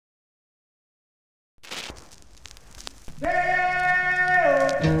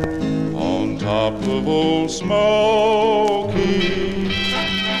top of Old Smoky.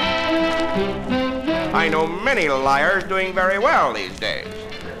 I know many liars doing very well these days,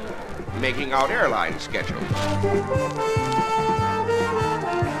 making out airline schedules.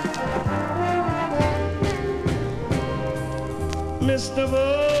 Mr.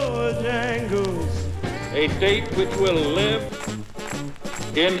 Bojangles, a date which will live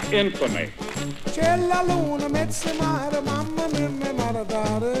in infamy. C'è la luna, mezza mare, mamma mia,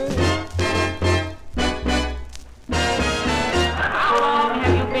 maradare. How long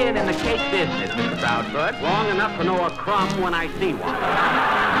have you been in the cake business, Mr. Proudfoot? Long enough to know a crumb when I see one.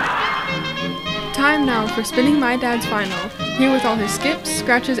 Time now for Spinning My Dad's Vinyl. Here with all his skips,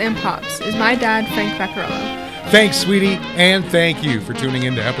 scratches, and pops is my dad, Frank Vaccarello. Thanks, sweetie, and thank you for tuning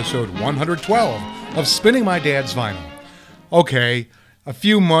in to episode 112 of Spinning My Dad's Vinyl. Okay, a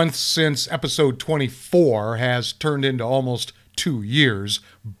few months since episode 24 has turned into almost 2 years,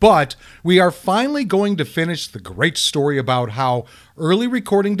 but we are finally going to finish the great story about how early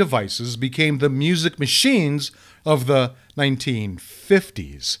recording devices became the music machines of the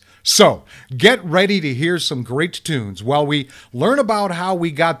 1950s. So, get ready to hear some great tunes while we learn about how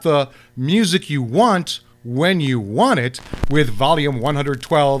we got the music you want when you want it with Volume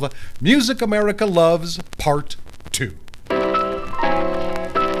 112, Music America Loves, Part 2.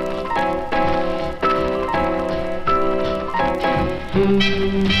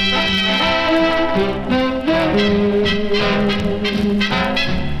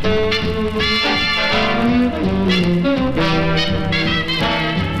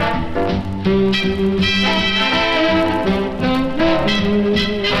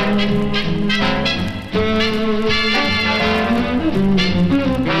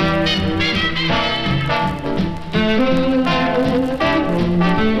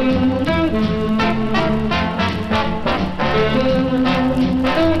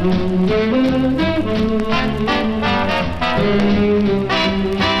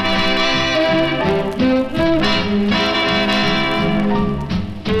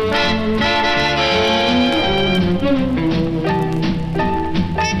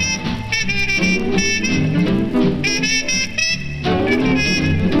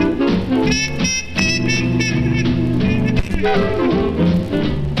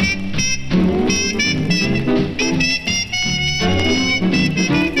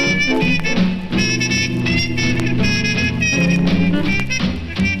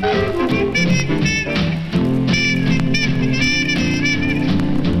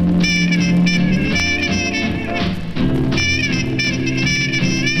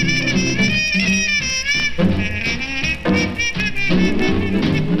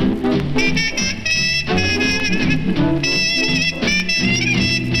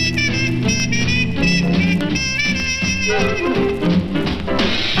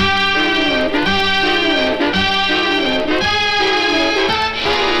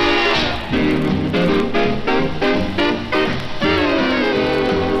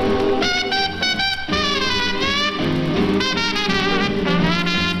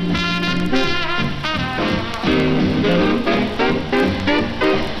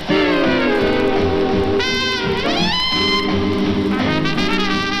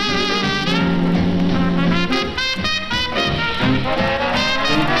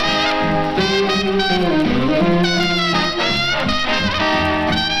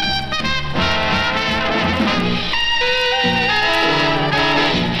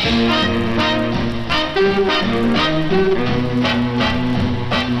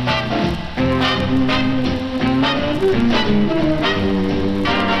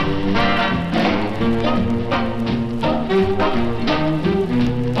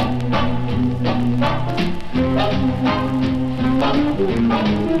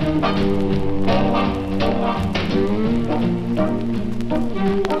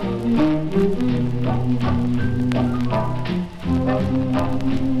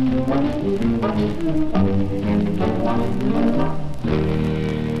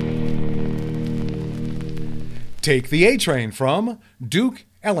 Take the A-Train from Duke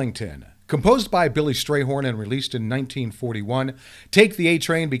Ellington. Composed by Billy Strayhorn and released in 1941, Take the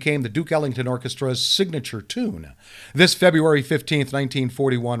A-Train became the Duke Ellington Orchestra's signature tune. This February 15th,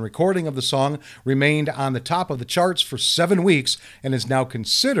 1941 recording of the song remained on the top of the charts for 7 weeks and is now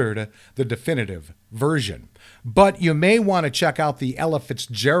considered the definitive version. But you may want to check out the Ella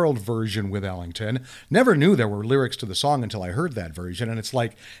Fitzgerald version with Ellington. Never knew there were lyrics to the song until I heard that version, and it's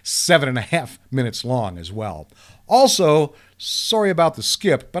like 7.5 minutes long as well. Also, sorry about the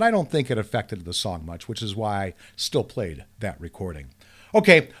skip, but I don't think it affected the song much, which is why I still played that recording.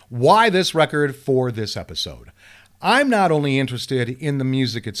 Okay, why this record for this episode? I'm not only interested in the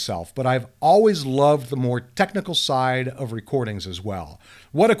music itself, but I've always loved the more technical side of recordings as well.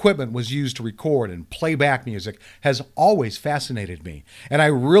 What equipment was used to record and play back music has always fascinated me, and I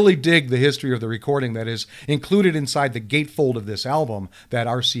really dig the history of the recording that is included inside the gatefold of this album that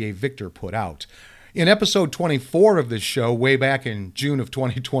RCA Victor put out. In episode 24 of this show, way back in June of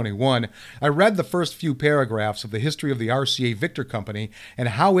 2021, I read the first few paragraphs of the history of the RCA Victor Company and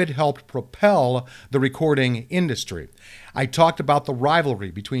how it helped propel the recording industry. I talked about the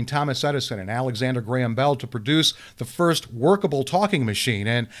rivalry between Thomas Edison and Alexander Graham Bell to produce the first workable talking machine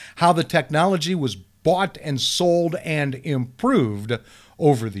and how the technology was bought and sold and improved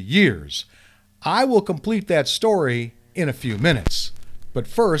over the years. I will complete that story in a few minutes. But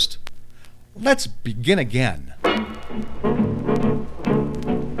first, let's begin again.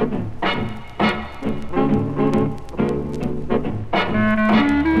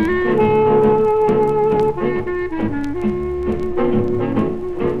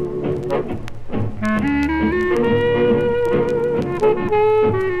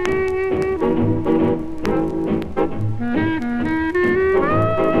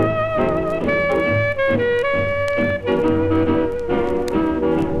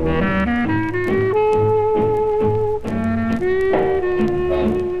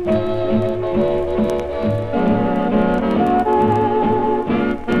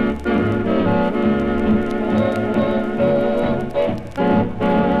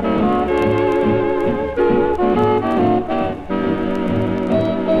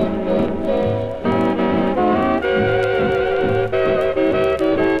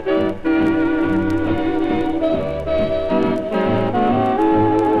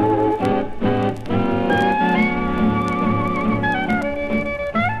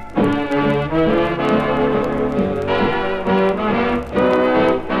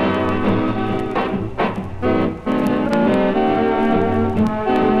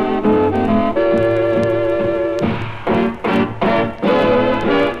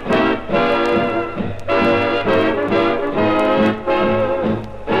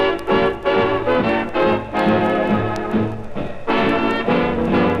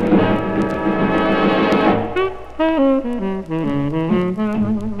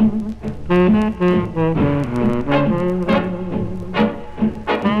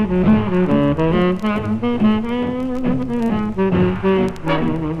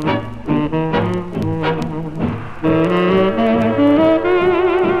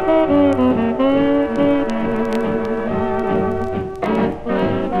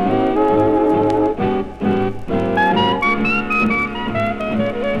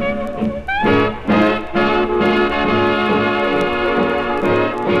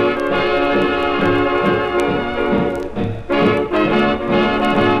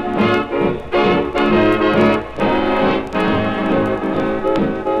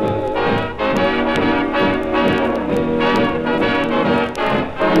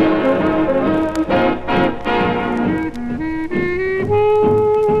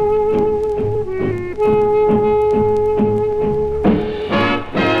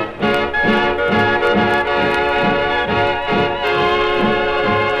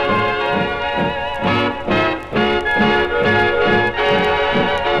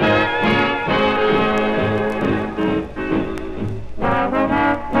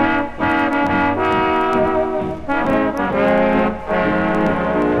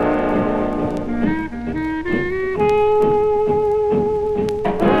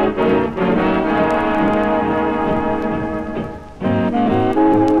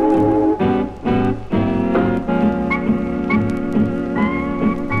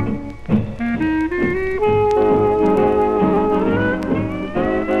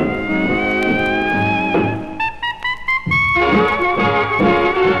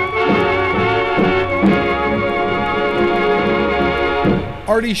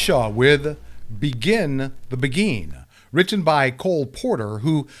 Artie Shaw with Begin the Beguine, written by Cole Porter,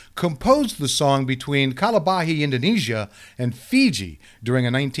 who composed the song between Kalabahi, Indonesia, and Fiji during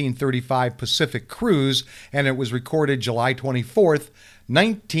a 1935 Pacific cruise, and it was recorded July 24th,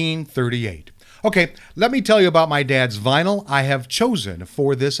 1938. Okay, let me tell you about my dad's vinyl I have chosen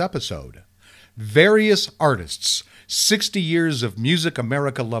for this episode. Various artists, 60 years of music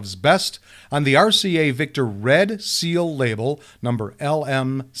America loves best, on the RCA Victor Red Seal label, number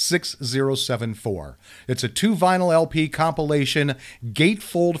LM6074. It's a 2-vinyl LP compilation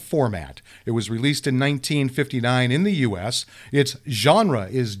gatefold format. It was released in 1959 in the U.S. Its genre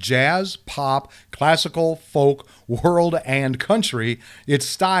is jazz, pop, classical, folk, world, and country. Its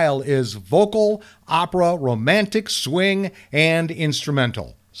style is vocal, opera, romantic, swing, and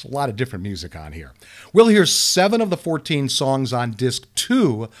instrumental. There's a lot of different music on here. We'll hear 7 of the 14 songs on disc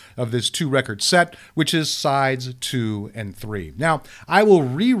 2 of this 2-record set, which is sides 2 and 3. Now, I will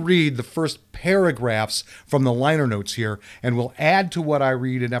reread the first paragraphs from the liner notes here, and will add to what I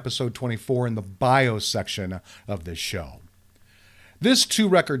read in episode 24 in the bio section of this show. This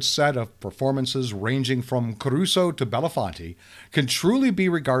 2-record set of performances ranging from Caruso to Belafonte can truly be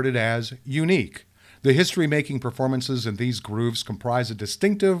regarded as unique. The history-making performances in these grooves comprise a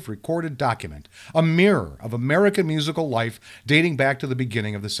distinctive recorded document, a mirror of American musical life dating back to the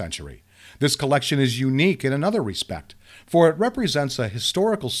beginning of the century. This collection is unique in another respect, for it represents a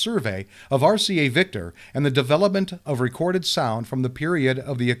historical survey of RCA Victor and the development of recorded sound from the period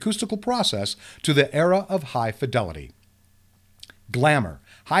of the acoustical process to the era of high fidelity. Glamour,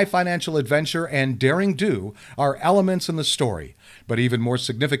 high financial adventure, and daring do are elements in the story, but even more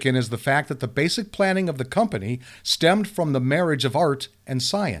significant is the fact that the basic planning of the company stemmed from the marriage of art and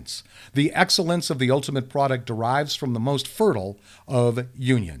science. The excellence of the ultimate product derives from the most fertile of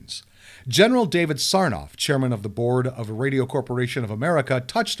unions. General David Sarnoff, chairman of the board of Radio Corporation of America,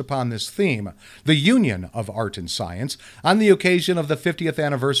 touched upon this theme, the union of art and science, on the occasion of the 50th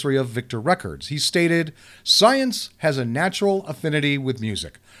anniversary of Victor Records. He stated, "Science has a natural affinity with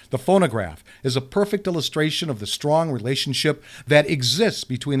music. The phonograph is a perfect illustration of the strong relationship that exists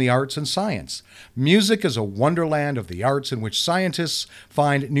between the arts and science. Music is a wonderland of the arts in which scientists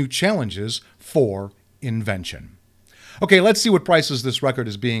find new challenges for invention." Okay, let's see what prices this record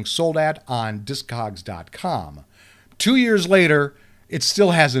is being sold at on Discogs.com. 2 years later, it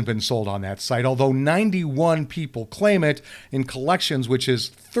still hasn't been sold on that site, although 91 people claim it in collections, which is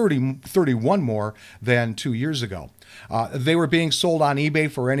 31 more than 2 years ago. They were being sold on eBay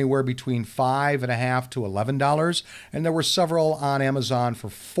for anywhere between $5.50 to $11, and there were several on Amazon for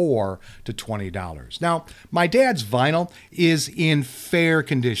 $4 to $20. Now, my dad's vinyl is in fair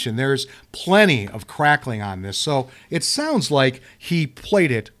condition. There's plenty of crackling on this, so it sounds like he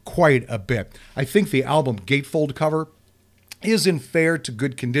played it quite a bit. I think the album gatefold cover is in fair to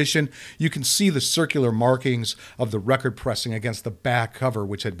good condition. You can see the circular markings of the record pressing against the back cover,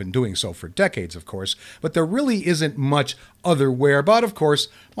 which had been doing so for decades, of course, but there really isn't much other wear. But, of course,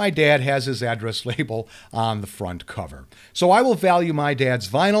 my dad has his address label on the front cover. So I will value my dad's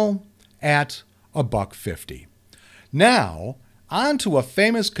vinyl at $1.50. Now, on to a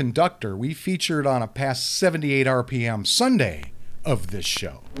famous conductor we featured on a past 78 RPM Sunday of this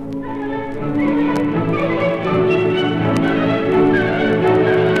show.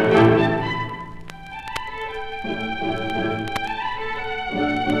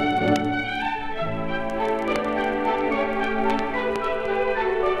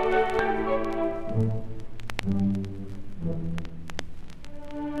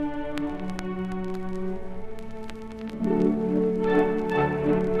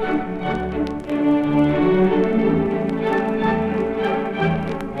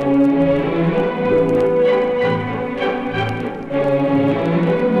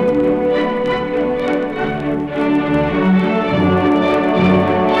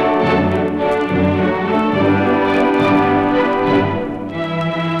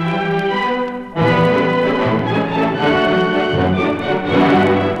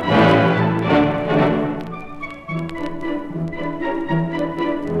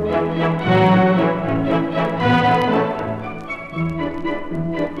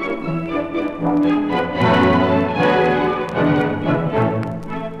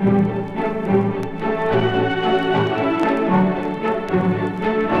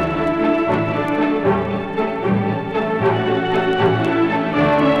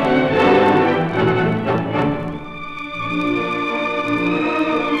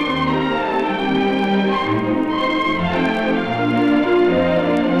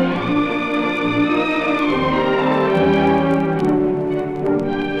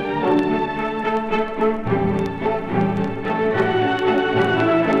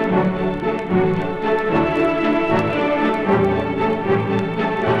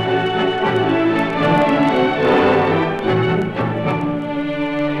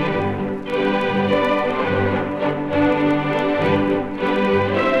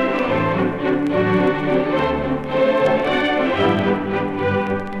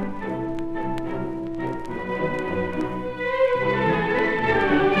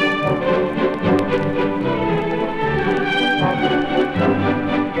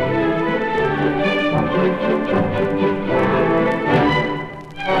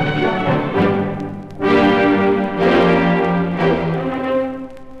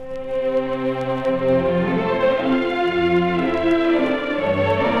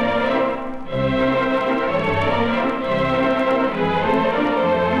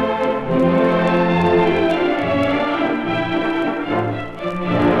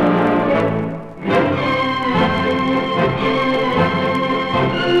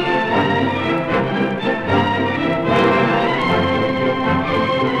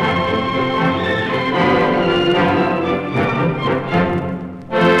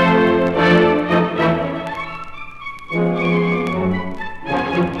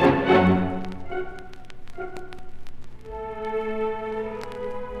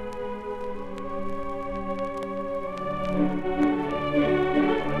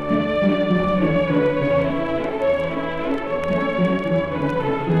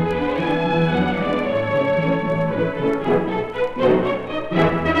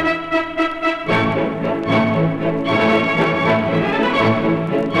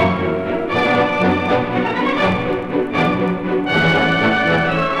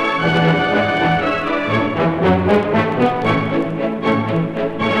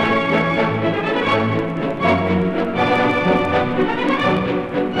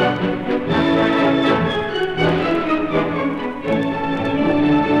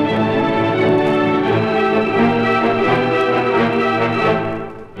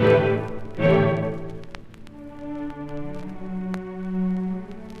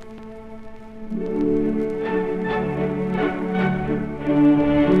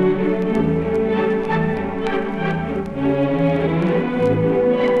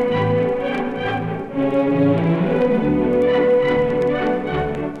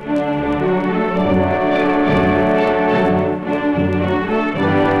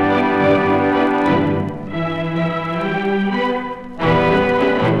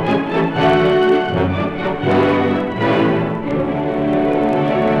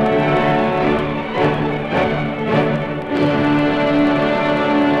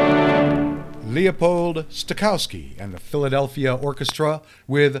 Leopold Stokowski and the Philadelphia Orchestra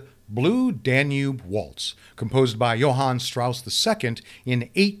with Blue Danube Waltz, composed by Johann Strauss II in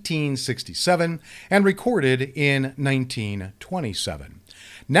 1867 and recorded in 1927.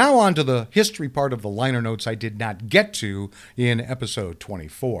 Now on to the history part of the liner notes I did not get to in episode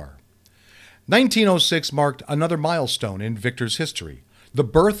 24. 1906 marked another milestone in Victor's history, the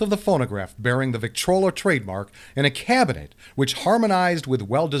birth of the phonograph bearing the Victrola trademark in a cabinet which harmonized with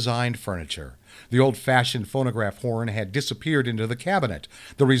well-designed furniture. The old-fashioned phonograph horn had disappeared into the cabinet.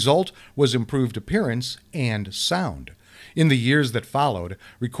 The result was improved appearance and sound. In the years that followed,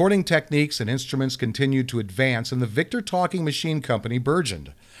 recording techniques and instruments continued to advance and the Victor Talking Machine Company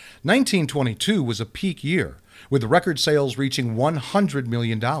burgeoned. 1922 was a peak year, with record sales reaching $100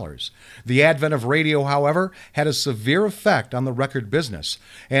 million. The advent of radio, however, had a severe effect on the record business,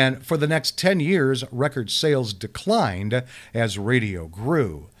 and for the next 10 years, record sales declined as radio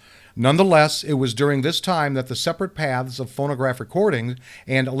grew. Nonetheless, it was during this time that the separate paths of phonograph recording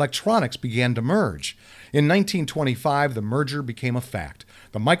and electronics began to merge. In 1925, the merger became a fact.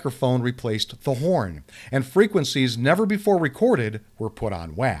 The microphone replaced the horn, and frequencies never before recorded were put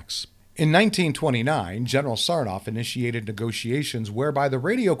on wax. In 1929, General Sarnoff initiated negotiations whereby the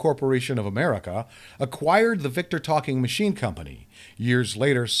Radio Corporation of America acquired the Victor Talking Machine Company. Years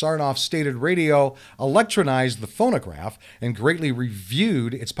later, Sarnoff's stated radio electronized the phonograph and greatly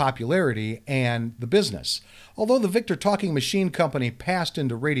reviewed its popularity and the business. Although the Victor Talking Machine Company passed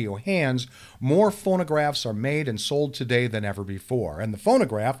into radio hands, more phonographs are made and sold today than ever before, and the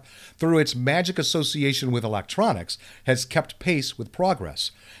phonograph, through its magic association with electronics, has kept pace with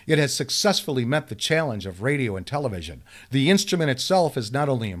progress. It has successfully met the challenge of radio and television. The instrument itself has not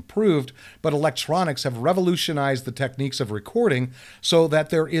only improved, but electronics have revolutionized the techniques of recording so that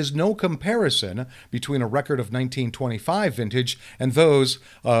there is no comparison between a record of 1925 vintage and those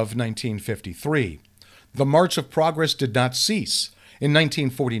of 1953. The march of progress did not cease. In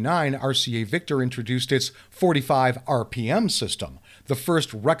 1949, RCA Victor introduced its 45 RPM system, the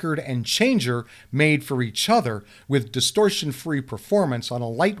first record and changer made for each other with distortion-free performance on a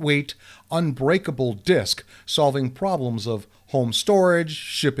lightweight, unbreakable disc, solving problems of home storage,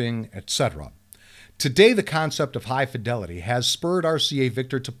 shipping, etc. Today, the concept of high fidelity has spurred RCA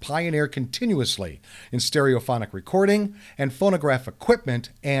Victor to pioneer continuously in stereophonic recording and phonograph equipment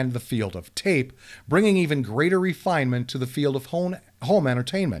and the field of tape, bringing even greater refinement to the field of home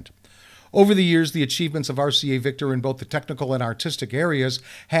entertainment. Over the years, the achievements of RCA Victor in both the technical and artistic areas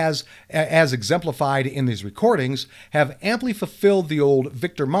as exemplified in these recordings, have amply fulfilled the old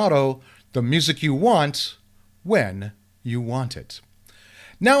Victor motto, the music you want, when you want it.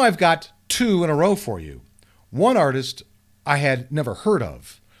 Now I've got two in a row for you. One artist I had never heard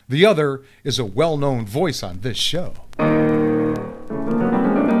of. The other is a well-known voice on this show.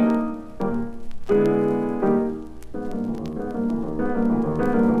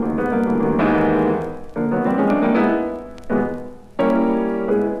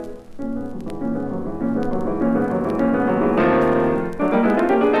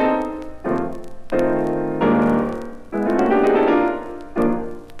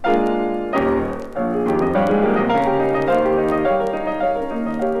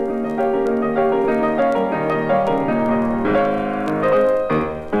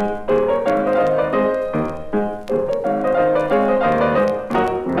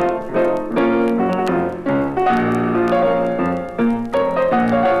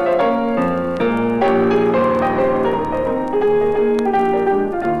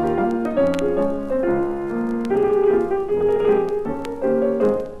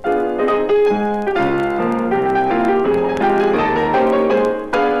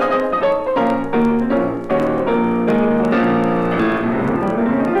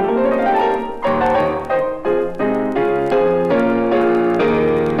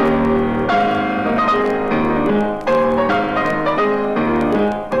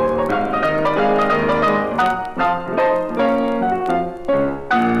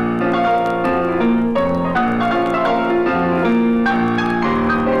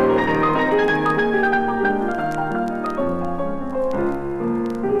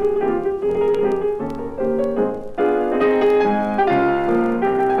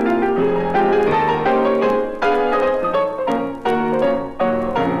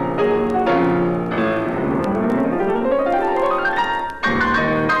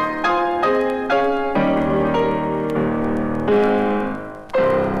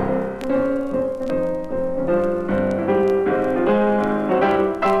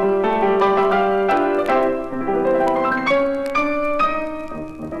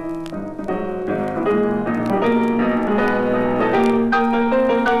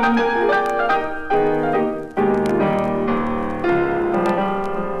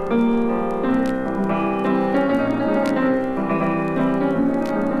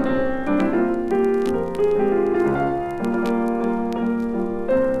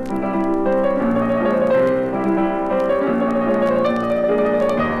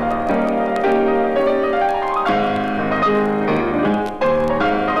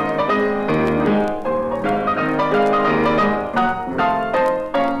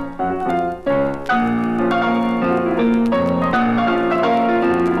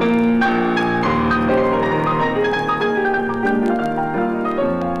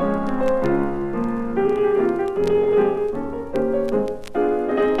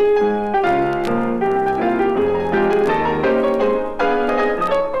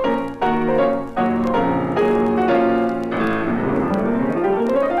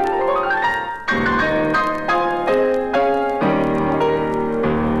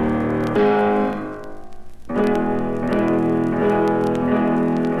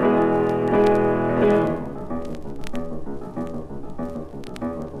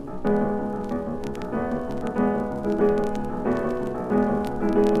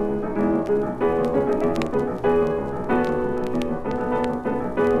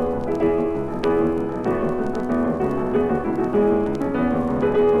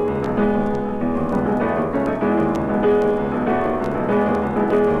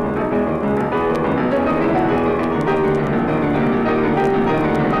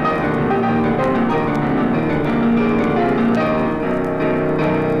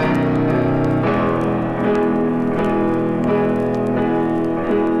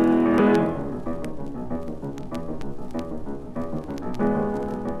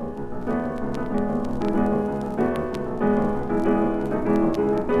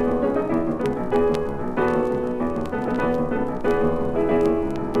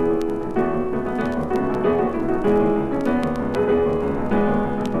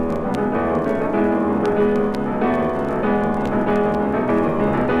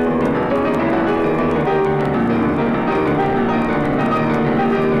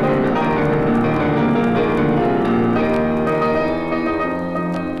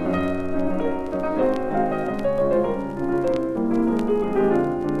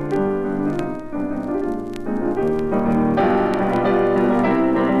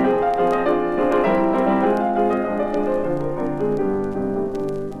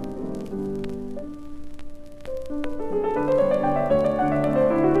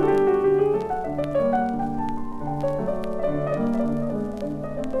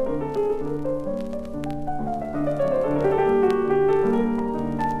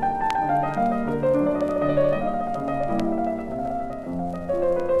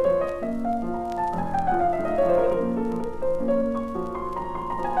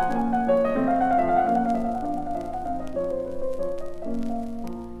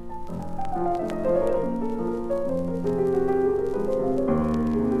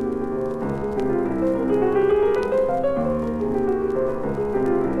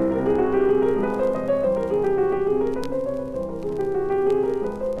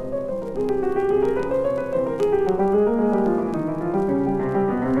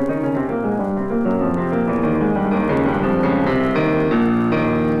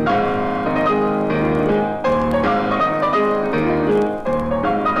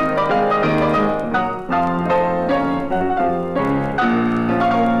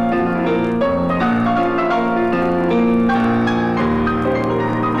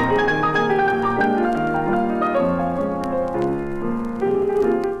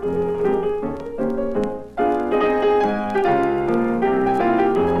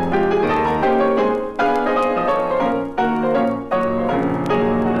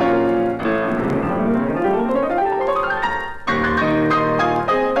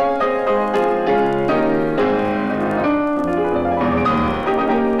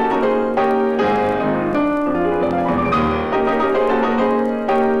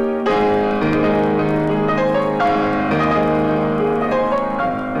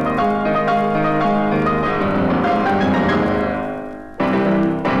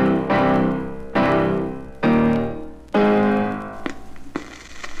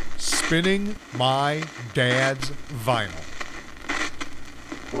 Spinning My Dad's Vinyl.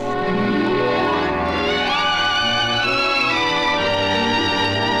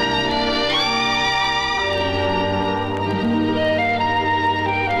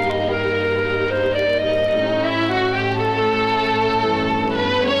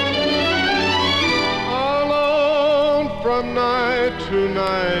 Alone from night to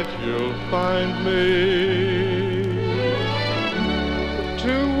night you'll find me,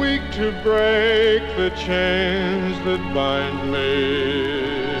 too weak to break the chains that bind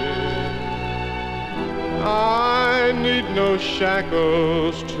me. I need no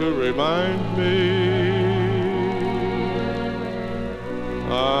shackles to remind me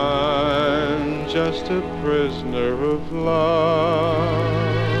I'm just a prisoner of love.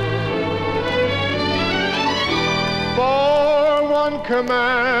 For one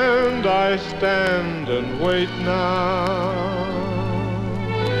command I stand and wait now,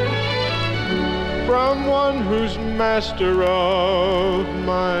 from one who's master of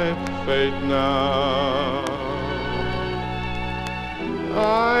my fate now.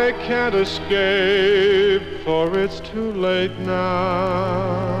 I can't escape, for it's too late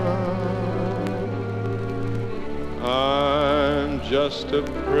now. I'm just a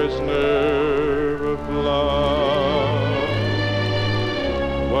prisoner of love.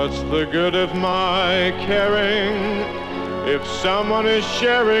 What's the good of my caring if someone is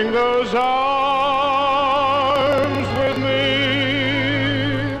sharing those arms with me?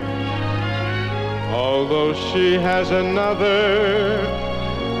 Although she has another,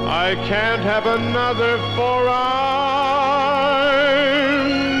 I can't have another, for I'm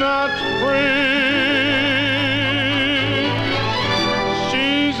not free.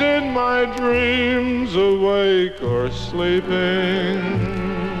 She's in my dreams, awake or sleeping.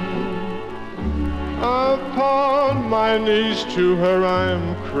 Upon my knees to her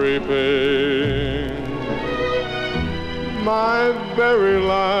I'm creeping. My very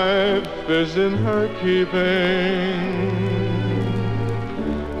life is in her keeping.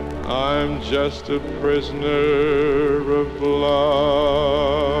 I'm just a prisoner of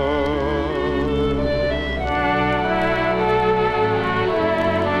love.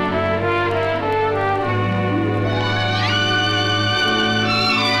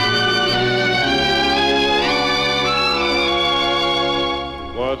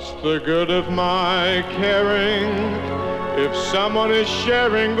 What's the good of my caring if someone is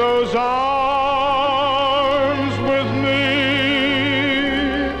sharing those arms with me?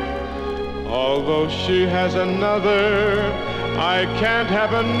 Although she has another, I can't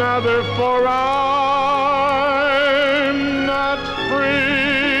have another, for I'm not free.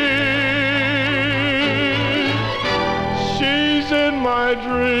 She's in my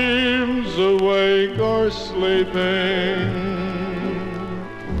dreams, awake or sleeping.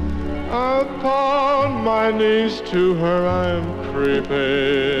 Upon my knees to her I'm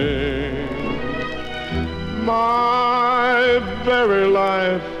creeping. My very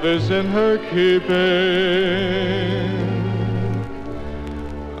life is in her keeping.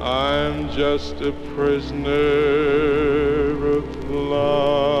 I'm just a prisoner of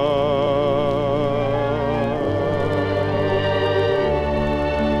love.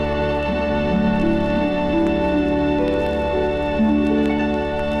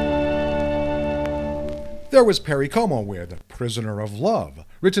 There was Perry Como with Prisoner of Love,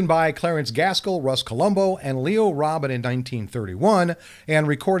 written by Clarence Gaskell, Russ Colombo, and Leo Robin in 1931, and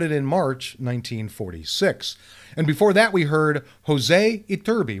recorded in March 1946. And before that we heard Jose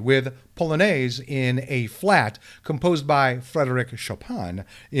Iturbi with Polonaise in A flat, composed by Frédéric Chopin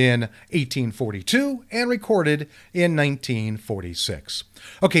in 1842 and recorded in 1946.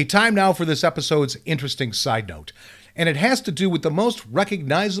 Okay, time now for this episode's interesting side note. And it has to do with the most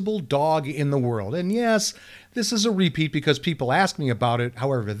recognizable dog in the world. And yes, this is a repeat because people ask me about it.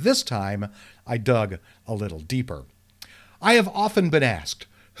 However, this time I dug a little deeper. I have often been asked,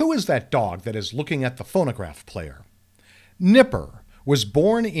 who is that dog that is looking at the phonograph player? Nipper was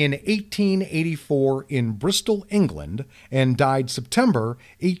born in 1884 in Bristol, England, and died September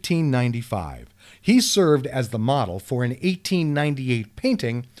 1895. He served as the model for an 1898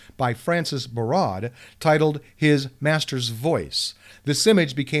 painting by Francis Barraud titled His Master's Voice. This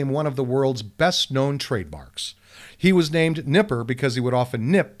image became one of the world's best-known trademarks. He was named Nipper because he would often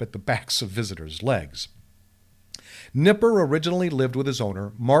nip at the backs of visitors' legs. Nipper originally lived with his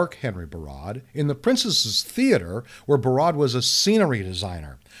owner, Mark Henry Barraud, in the Princess's Theater, where Barraud was a scenery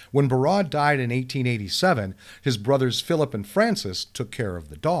designer. When Barraud died in 1887, his brothers Philip and Francis took care of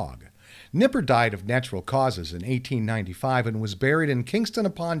the dog. Nipper died of natural causes in 1895 and was buried in Kingston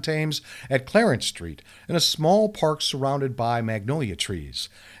upon Thames at Clarence Street in a small park surrounded by magnolia trees.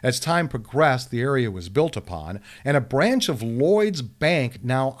 As time progressed, the area was built upon, and a branch of Lloyd's Bank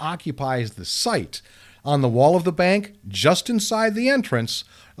now occupies the site. On the wall of the bank, just inside the entrance,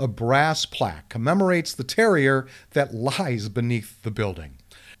 a brass plaque commemorates the terrier that lies beneath the building.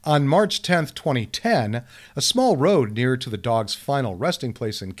 On March 10, 2010, a small road near to the dog's final resting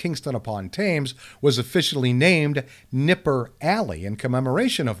place in Kingston upon Thames was officially named Nipper Alley in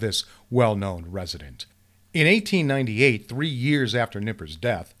commemoration of this well-known resident. In 1898, 3 years after Nipper's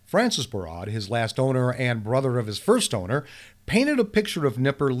death, Francis Barraud, his last owner and brother of his first owner, painted a picture of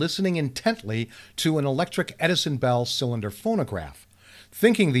Nipper listening intently to an electric Edison Bell cylinder phonograph.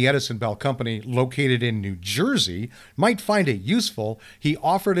 Thinking the Edison Bell Company, located in New Jersey, might find it useful, he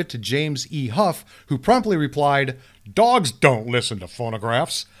offered it to James E. Huff, who promptly replied, "Dogs don't listen to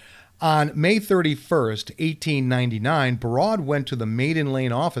phonographs." On May 31st, 1899, Barraud went to the Maiden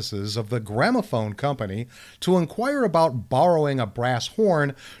Lane offices of the Gramophone Company to inquire about borrowing a brass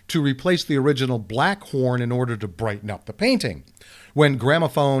horn to replace the original black horn in order to brighten up the painting. When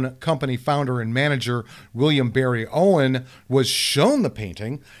Gramophone Company founder and manager William Barry Owen was shown the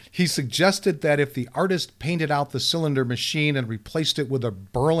painting, he suggested that if the artist painted out the cylinder machine and replaced it with a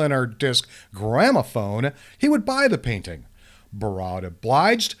Berliner disc gramophone, he would buy the painting. Barraud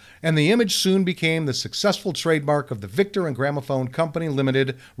obliged, and the image soon became the successful trademark of the Victor and Gramophone Company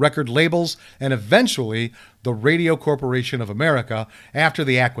Limited record labels and eventually the Radio Corporation of America after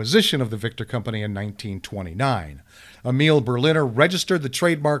the acquisition of the Victor Company in 1929. Emil Berliner registered the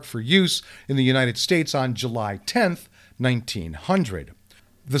trademark for use in the United States on July 10, 1900.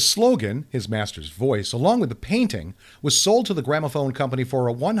 The slogan, his master's voice, along with the painting, was sold to the Gramophone Company for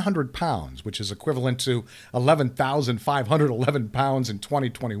 £100, which is equivalent to 11,511 pounds in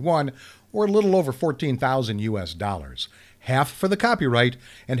 2021, or a little over 14,000 US dollars. Half for the copyright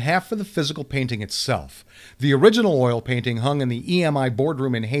and half for the physical painting itself. The original oil painting hung in the EMI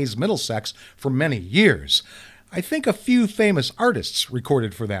boardroom in Hayes, Middlesex for many years. I think a few famous artists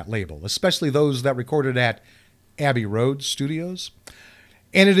recorded for that label, especially those that recorded at Abbey Road Studios.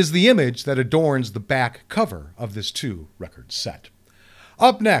 And it is the image that adorns the back cover of this 2-record set.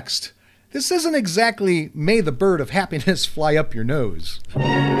 Up next, this isn't exactly May the Bird of Happiness Fly Up Your Nose. The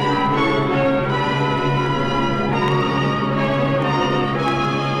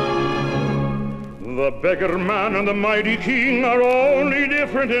beggar man and the mighty king are only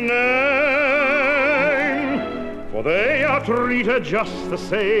different in name, for they are treated just the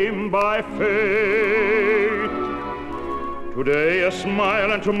same by fate. Today a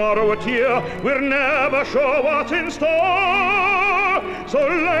smile and tomorrow a tear, we're never sure what's in store. So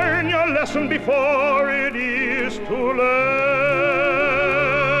learn your lesson before it is too late.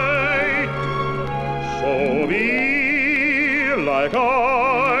 So be like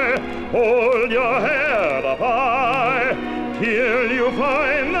I, hold your head up high, till you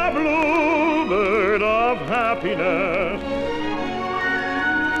find the bluebird of happiness.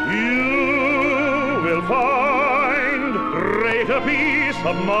 You will find greater peace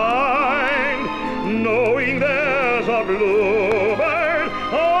of mind, knowing there's a bluebird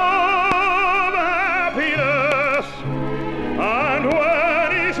of happiness. And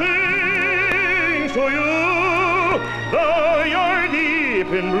when he sings to you, though you're deep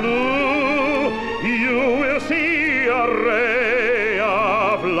in blue, you will see a ray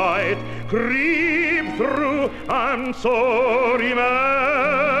of light creep through. And so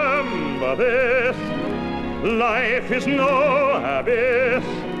remember this: life is no abyss.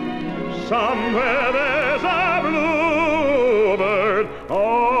 Somewhere there's a bluebird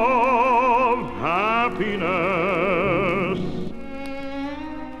of happiness.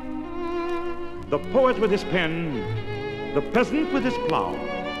 The poet with his pen, the peasant with his plow.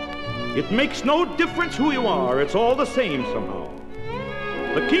 It makes no difference who you are, it's all the same somehow.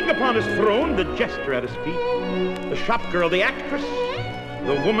 The king upon his throne, the jester at his feet, the shop girl, the actress,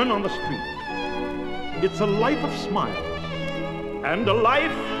 the woman on the street. It's a life of smiles and a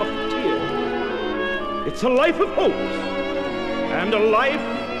life of tears. It's a life of hopes and a life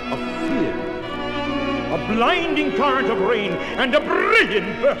of fear. A blinding torrent of rain and a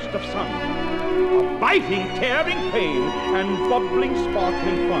brilliant burst of sun. A biting, tearing pain and bubbling,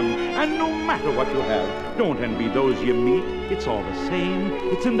 sparkling fun. And no matter what you have, don't envy those you meet. It's all the same.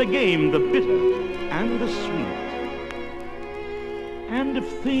 It's in the game, the bitter and the sweet. And if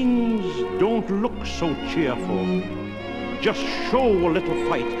things don't look so cheerful, just show a little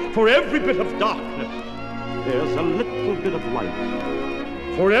fight. For every bit of darkness, there's a little bit of light.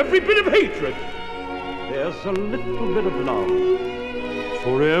 For every bit of hatred, there's a little bit of love.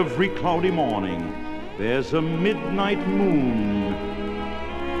 For every cloudy morning, there's a midnight moon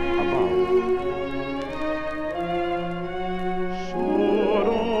above. So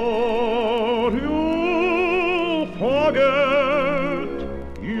don't you forget,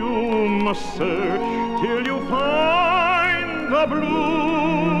 you must search till you find the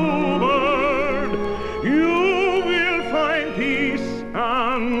bluebird. You will find peace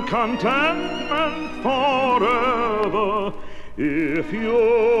and contentment forever if you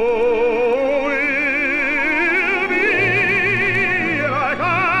will be like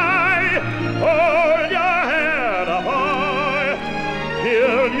I. Hold your head up high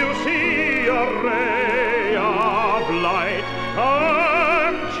till you see a ray of light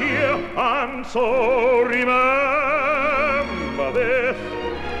and cheer. And so remember this: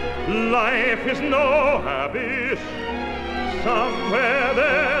 life is no abyss. Somewhere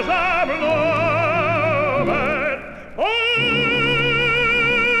there's a bluebird.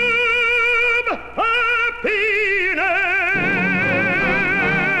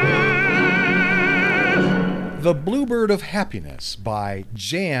 The Bluebird of Happiness by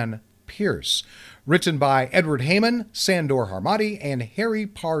Jan Peerce, written by Edward Heyman, Sandor Harmati, and Harry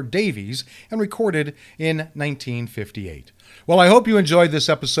Parr Davies, and recorded in 1958. Well, I hope you enjoyed this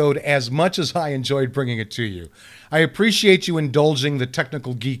episode as much as I enjoyed bringing it to you. I appreciate you indulging the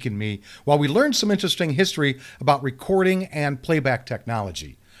technical geek in me while we learned some interesting history about recording and playback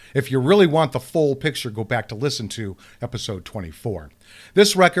technology. If you really want the full picture, go back to listen to episode 24.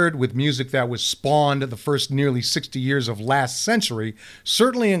 This record, with music that was spawned the first nearly 60 years of last century,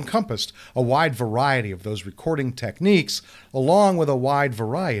 certainly encompassed a wide variety of those recording techniques, along with a wide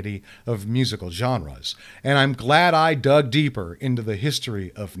variety of musical genres. And I'm glad I dug deeper into the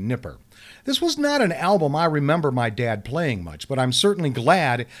history of Nipper. This was not an album I remember my dad playing much, but I'm certainly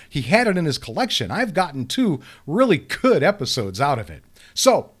glad he had it in his collection. I've gotten 2 really good episodes out of it.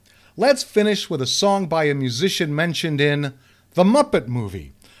 So, let's finish with a song by a musician mentioned in The Muppet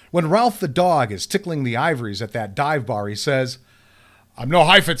Movie. When Ralph the dog is tickling the ivories at that dive bar, he says, "I'm no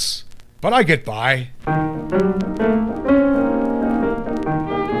Heifetz, but I get by."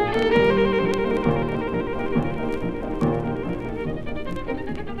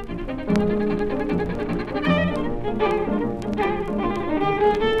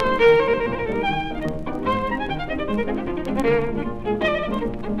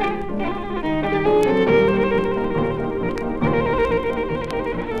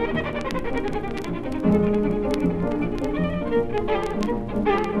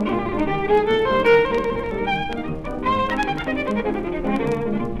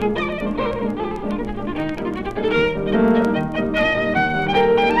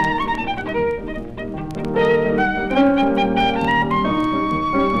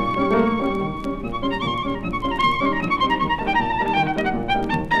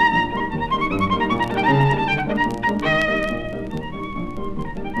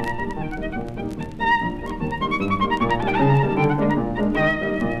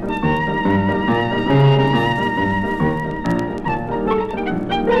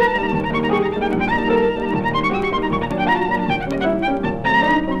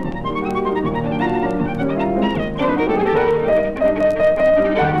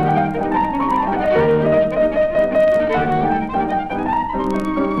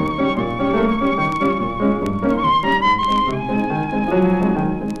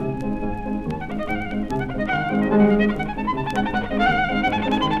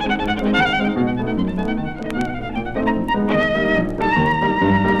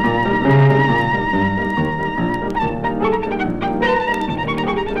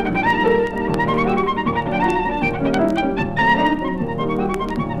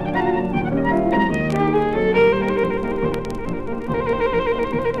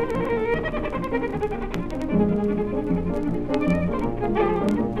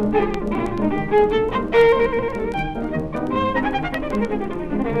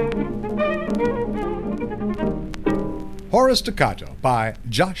 Hora Staccato by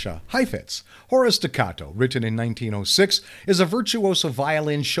Jascha Heifetz. Hora Staccato, written in 1906, is a virtuoso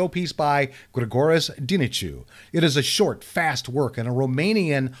violin showpiece by Grigoris Diniciu. It is a short, fast work in a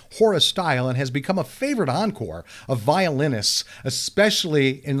Romanian hora style and has become a favorite encore of violinists,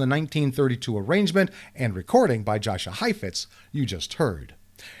 especially in the 1932 arrangement and recording by Jascha Heifetz you just heard.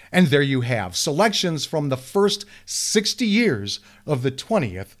 And there you have selections from the first 60 years of the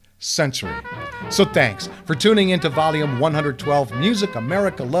 20th century. So thanks for tuning into Volume 112, Music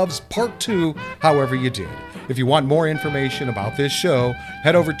America Loves Part 2, however you did. If you want more information about this show,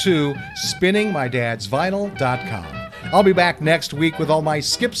 head over to spinningmydadsvinyl.com. I'll be back next week with all my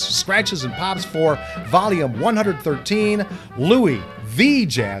skips, scratches, and pops for Volume 113, Louis The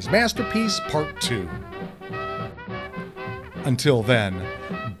Jazz Masterpiece Part 2. Until then,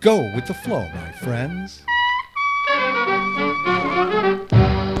 go with the flow, my friends.